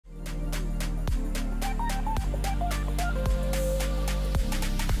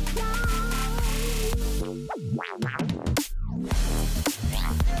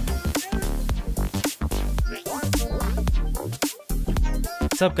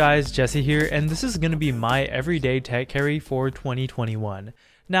What's up guys, Jesse here, and this is going to be my everyday tech carry for 2021.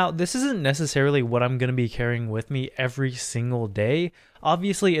 Now, this isn't necessarily what I'm going to be carrying with me every single day.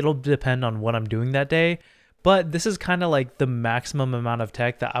 Obviously, it'll depend on what I'm doing that day, but this is kind of like the maximum amount of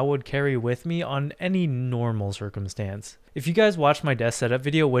tech that I would carry with me on any normal circumstance. If you guys watched my desk setup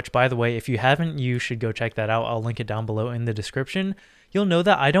video, which by the way, if you haven't, you should go check that out. I'll link it down below in the description. You'll know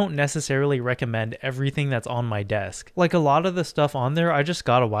that I don't necessarily recommend everything that's on my desk. Like a lot of the stuff on there I just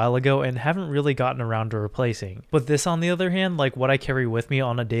got a while ago and haven't really gotten around to replacing. But this on the other hand, like what I carry with me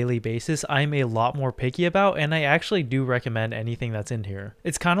on a daily basis, I'm a lot more picky about, and I actually do recommend anything that's in here.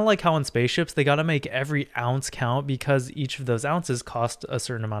 It's kind of like how in spaceships they gotta make every ounce count because each of those ounces cost a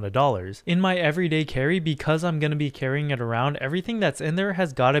certain amount of dollars. In my everyday carry, because I'm gonna be carrying it around, everything that's in there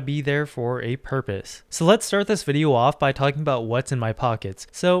has gotta be there for a purpose. So let's start this video off by talking about what's in my pockets.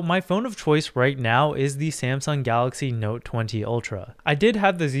 So my phone of choice right now is the Samsung Galaxy Note 20 Ultra. I did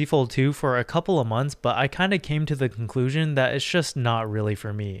have the Z Fold 2 for a couple of months, but I kind of came to the conclusion that it's just not really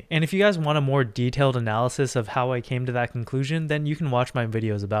for me. And if you guys want a more detailed analysis of how I came to that conclusion, then you can watch my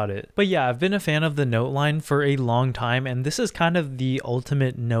videos about it. But yeah, I've been a fan of the Note line for a long time, and this is kind of the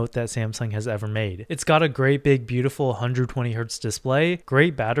ultimate Note that Samsung has ever made. It's got a great big beautiful 120Hz display,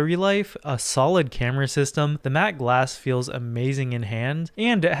 great battery life, a solid camera system, the matte glass feels amazing in hand,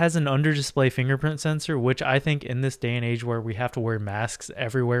 and it has an under display fingerprint sensor, which I think in this day and age where we have to wear masks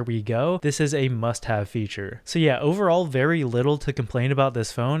everywhere we go, this is a must-have feature. So yeah, overall very little to complain about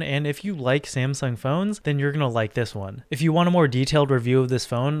this phone, and if you like Samsung phones, then you're gonna like this one. If you want a more detailed review of this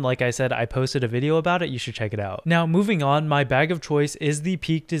phone, like I said, I posted a video about it, you should check it out. Now moving on, my bag of choice is the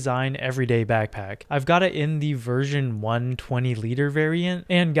Peak Design Everyday Backpack. I've got it in the version 120 liter variant,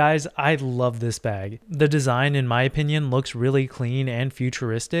 and guys, I love this bag. The design in my opinion looks really clean and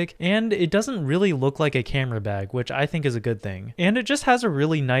futuristic, and it doesn't really look like a camera bag, which I think is a good thing. And it just has a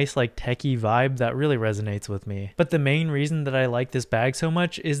really nice like techie vibe that really resonates with me. But the main reason that I like this bag so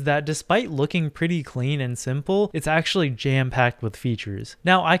much is that despite looking pretty clean and simple, it's actually jam-packed with features.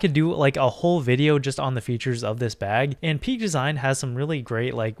 Now I could do like a whole video just on the features of this bag, and Peak Design has some really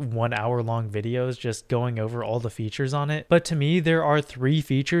great like 1 hour long videos just going over all the features on it. But to me, there are 3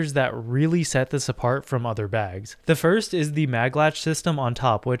 features that really set this apart from other bags. The first is the mag latch system on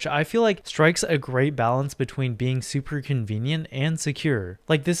top, which I feel like strikes a great balance between being super convenient and secure.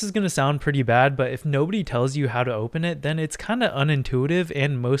 Like this is gonna sound pretty bad, but if nobody tells you how to open it, then it's kind of unintuitive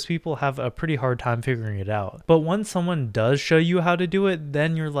and most people have a pretty hard time figuring it out. But once someone does show you how to do it,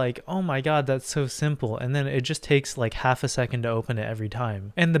 then you're like, oh my god, that's so simple, and then it just takes like half a second to open it every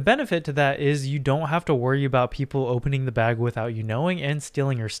time. And the benefit to that is you don't have to worry about people opening the bag without you knowing and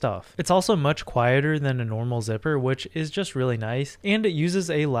stealing your stuff. It's also much quieter than a normal zipper, which is just really nice, and it uses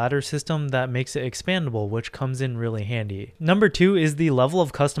a ladder system that makes it expandable, which comes in really handy. Number 2 is the level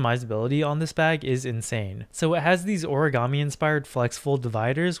of customizability on this bag is insane. So it has these origami inspired flexible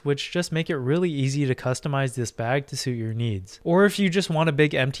dividers, which just make it really easy to customize this bag to suit your needs. Or if you just want a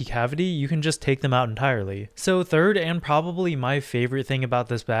big empty cavity, you can just take them out entirely. So third, and probably my favorite thing about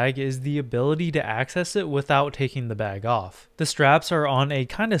this bag, is the ability to access it without taking the bag off. The straps are on a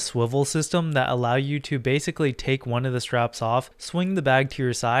kind of swivel system that allow you to basically take one of the straps off, swing the bag to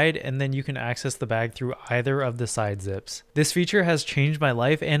your side, and then you can access the bag through either of the side zips. This feature has changed my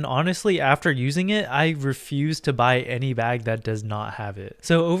life, and honestly after using it, I refuse to buy any bag that does not have it.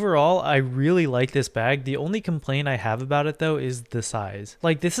 So overall, I really like this bag. The only complaint I have about it though is the size.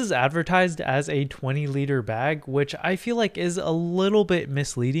 Like this is advertised as a 20 liter bag, which I feel like is a little bit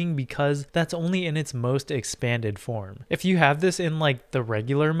misleading because that's only in its most expanded form. If you have this in like the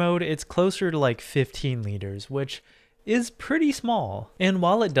regular mode, it's closer to like 15 liters, which is pretty small. And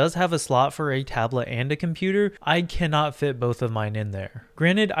while it does have a slot for a tablet and a computer, I cannot fit both of mine in there.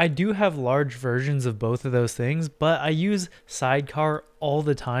 Granted, I do have large versions of both of those things, but I use Sidecar all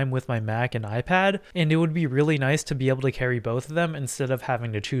the time with my Mac and iPad, and it would be really nice to be able to carry both of them instead of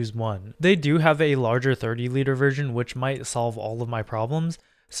having to choose one. They do have a larger 30 liter version, which might solve all of my problems.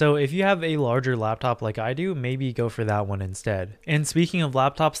 So if you have a larger laptop like I do, maybe go for that one instead. And speaking of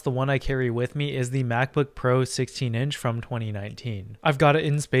laptops, the one I carry with me is the MacBook Pro 16-inch from 2019. I've got it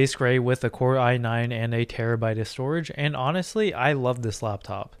in space gray with a Core i9 and a terabyte of storage, and honestly, I love this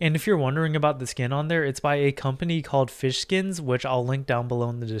laptop. And if you're wondering about the skin on there, it's by a company called Fish Skins, which I'll link down below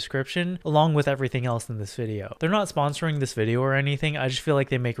in the description, along with everything else in this video. They're not sponsoring this video or anything, I just feel like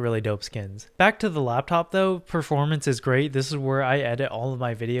they make really dope skins. Back to the laptop though, performance is great. This is where I edit all of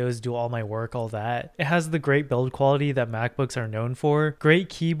my videos, do all my work, all that. It has the great build quality that MacBooks are known for, great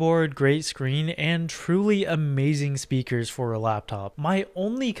keyboard, great screen, and truly amazing speakers for a laptop. My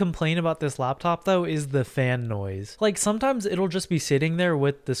only complaint about this laptop though is the fan noise. Like sometimes it'll just be sitting there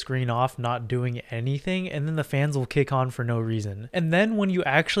with the screen off, not doing anything, and then the fans will kick on for no reason. And then when you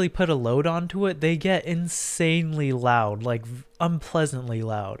actually put a load onto it, they get insanely loud, like unpleasantly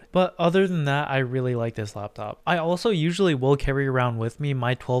loud. But other than that, I really like this laptop. I also usually will carry around with me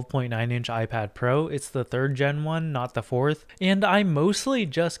my 12.9-inch iPad Pro. It's the 3rd gen one, not the 4th, and I mostly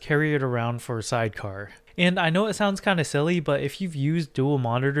just carry it around for sidecar. And I know it sounds kind of silly, but if you've used dual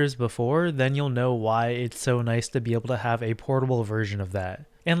monitors before, then you'll know why it's so nice to be able to have a portable version of that.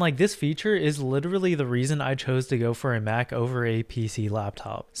 And like this feature is literally the reason I chose to go for a Mac over a PC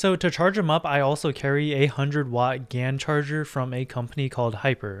laptop. So to charge them up, I also carry a 100-watt GAN charger from a company called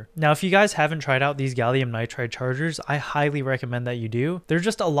Hyper. Now, if you guys haven't tried out these gallium nitride chargers, I highly recommend that you do. They're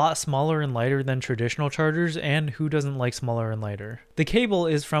just a lot smaller and lighter than traditional chargers, and who doesn't like smaller and lighter? The cable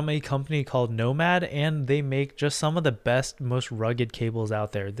is from a company called Nomad, and they make just some of the best, most rugged cables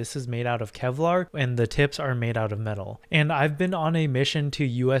out there. This is made out of Kevlar, and the tips are made out of metal. And I've been on a mission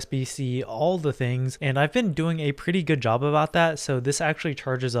to USB-C, all the things, and I've been doing a pretty good job about that, so this actually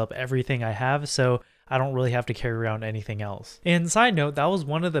charges up everything I have, so I don't really have to carry around anything else. And side note, that was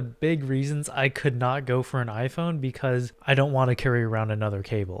one of the big reasons I could not go for an iPhone, because I don't want to carry around another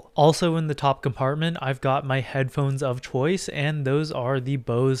cable. Also in the top compartment, I've got my headphones of choice, and those are the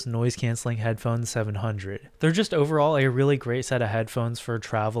Bose Noise Cancelling Headphones 700. They're just overall a really great set of headphones for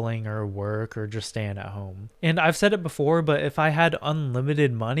traveling or work or just staying at home. And I've said it before, but if I had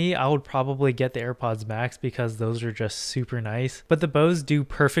unlimited money, I would probably get the AirPods Max because those are just super nice. But the Bose do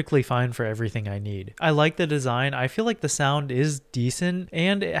perfectly fine for everything I need. I like the design, I feel like the sound is decent,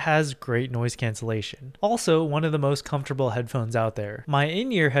 and it has great noise cancellation. Also, one of the most comfortable headphones out there. My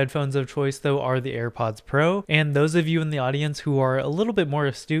in-ear headphones of choice though are the AirPods Pro, and those of you in the audience who are a little bit more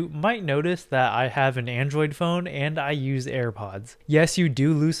astute might notice that I have an Android phone and I use AirPods. Yes, you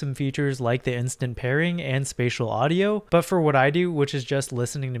do lose some features like the instant pairing and spatial audio, but for what I do, which is just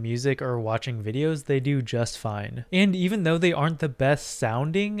listening to music or watching videos, they do just fine. And even though they aren't the best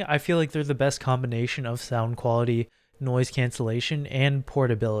sounding, I feel like they're the best combination of sound quality, noise cancellation, and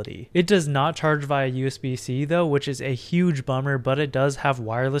portability. It does not charge via USB-C though, which is a huge bummer, but it does have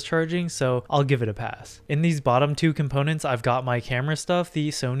wireless charging, so I'll give it a pass. In these bottom two components, I've got my camera stuff, the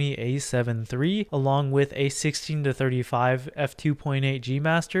Sony a7 III, along with a 16-35 f2.8 G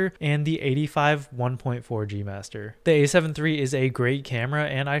Master and the 85 1.4 G Master. The a7 III is a great camera,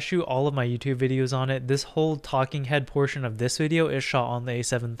 and I shoot all of my YouTube videos on it. This whole talking head portion of this video is shot on the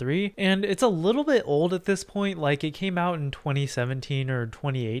a7 III, and it's a little bit old at this point. Like, it came out in 2017 or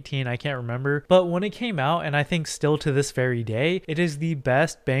 2018, I can't remember, but when it came out, and I think still to this very day, it is the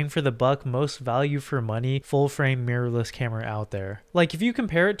best bang for the buck, most value for money full frame mirrorless camera out there. Like, if you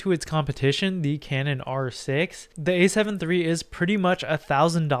compare it to its competition, the Canon R6, the a7 III is pretty much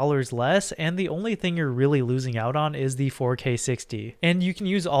 $1,000 less, and the only thing you're really losing out on is the 4K 60. And you can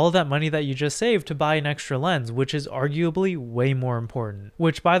use all of that money that you just saved to buy an extra lens, which is arguably way more important.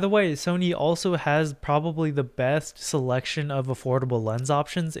 Which, by the way, Sony also has probably the best selection of affordable lens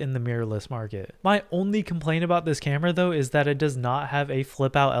options in the mirrorless market. My only complaint about this camera though is that it does not have a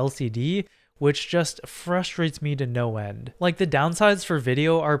flip out LCD, which just frustrates me to no end. Like, the downsides for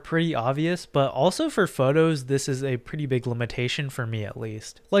video are pretty obvious, but also for photos, this is a pretty big limitation for me at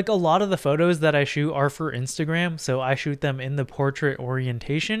least. Like, a lot of the photos that I shoot are for Instagram, so I shoot them in the portrait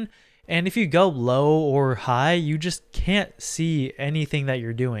orientation, and if you go low or high, you just can't see anything that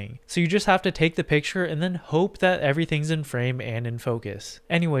you're doing. So you just have to take the picture and then hope that everything's in frame and in focus.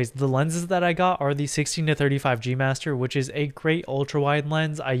 Anyways, the lenses that I got are the 16-35 G Master, which is a great ultra wide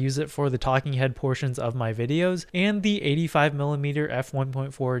lens. I use it for the talking head portions of my videos, and the 85mm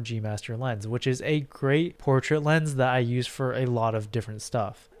f1.4 G Master lens, which is a great portrait lens that I use for a lot of different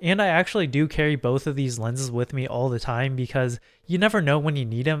stuff. And I actually do carry both of these lenses with me all the time because you never know when you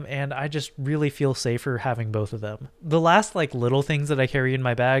need them, and I just really feel safer having both of them. The last like little things that I carry in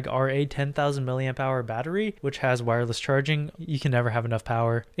my bag are a 10,000 milliamp hour battery, which has wireless charging. You can never have enough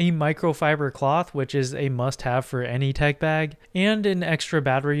power. A microfiber cloth, which is a must have for any tech bag, and an extra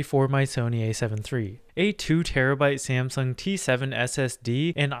battery for my Sony a7 III. a 2TB Samsung T7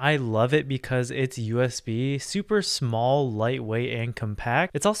 SSD, and I love it because it's USB, super small, lightweight, and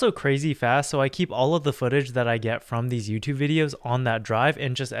compact. It's also crazy fast, so I keep all of the footage that I get from these YouTube videos on that drive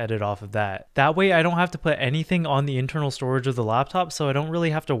and just edit off of that. That way I don't have to put anything on the internal storage of the laptop, so I don't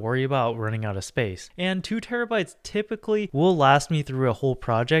really have to worry about running out of space. And 2TB typically will last me through a whole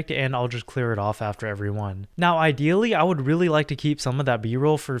project, and I'll just clear it off after every one. Now ideally I would really like to keep some of that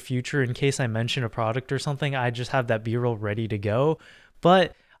B-roll for future in case I mention a product or something. I just have that B-roll ready to go,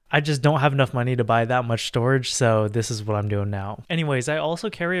 but I just don't have enough money to buy that much storage, so this is what I'm doing now. Anyways, I also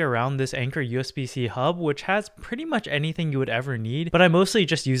carry around this Anker USB-C hub, which has pretty much anything you would ever need, but I mostly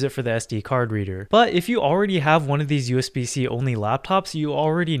just use it for the SD card reader. But if you already have one of these USB-C only laptops, you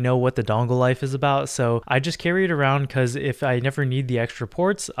already know what the dongle life is about, so I just carry it around because if I never need the extra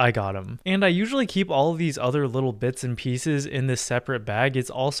ports, I got them. And I usually keep all of these other little bits and pieces in this separate bag. It's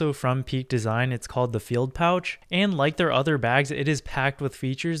also from Peak Design. It's called the Field Pouch, and like their other bags, it is packed with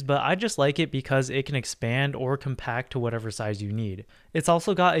features, but I just like it because it can expand or compact to whatever size you need. It's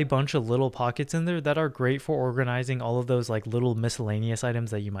also got a bunch of little pockets in there that are great for organizing all of those like little miscellaneous items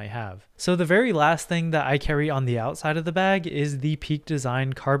that you might have. So the very last thing that I carry on the outside of the bag is the Peak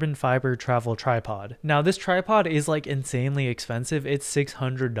Design carbon fiber travel tripod. Now this tripod is like insanely expensive. It's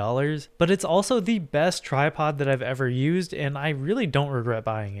 $600, but it's also the best tripod that I've ever used, and I really don't regret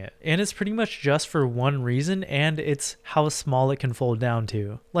buying it. And it's pretty much just for one reason, and it's how small it can fold down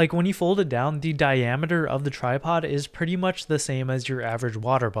to. Like when you fold it down, the diameter of the tripod is pretty much the same as your average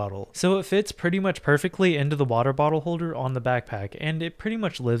water bottle. So it fits pretty much perfectly into the water bottle holder on the backpack, and it pretty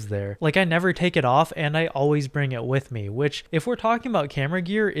much lives there. Like I never take it off, and I always bring it with me, which if we're talking about camera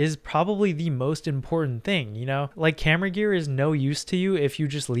gear is probably the most important thing, you know? Like camera gear is no use to you if you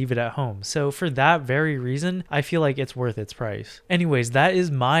just leave it at home. So for that very reason, I feel like it's worth its price. Anyways, that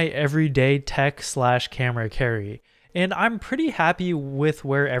is my everyday tech / camera carry, and I'm pretty happy with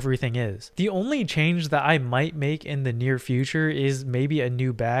where everything is. The only change that I might make in the near future is maybe a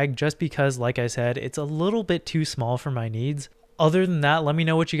new bag, just because, like I said, it's a little bit too small for my needs. Other than that, let me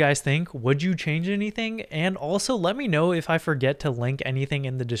know what you guys think. Would you change anything? And also let me know if I forget to link anything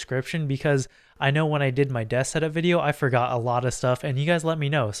in the description, because I know when I did my desk setup video, I forgot a lot of stuff, and you guys let me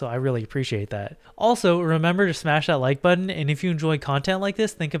know, so I really appreciate that. Also, remember to smash that like button, and if you enjoy content like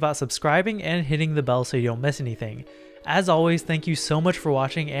this, think about subscribing and hitting the bell so you don't miss anything. As always, thank you so much for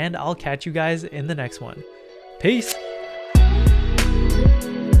watching, and I'll catch you guys in the next one. Peace!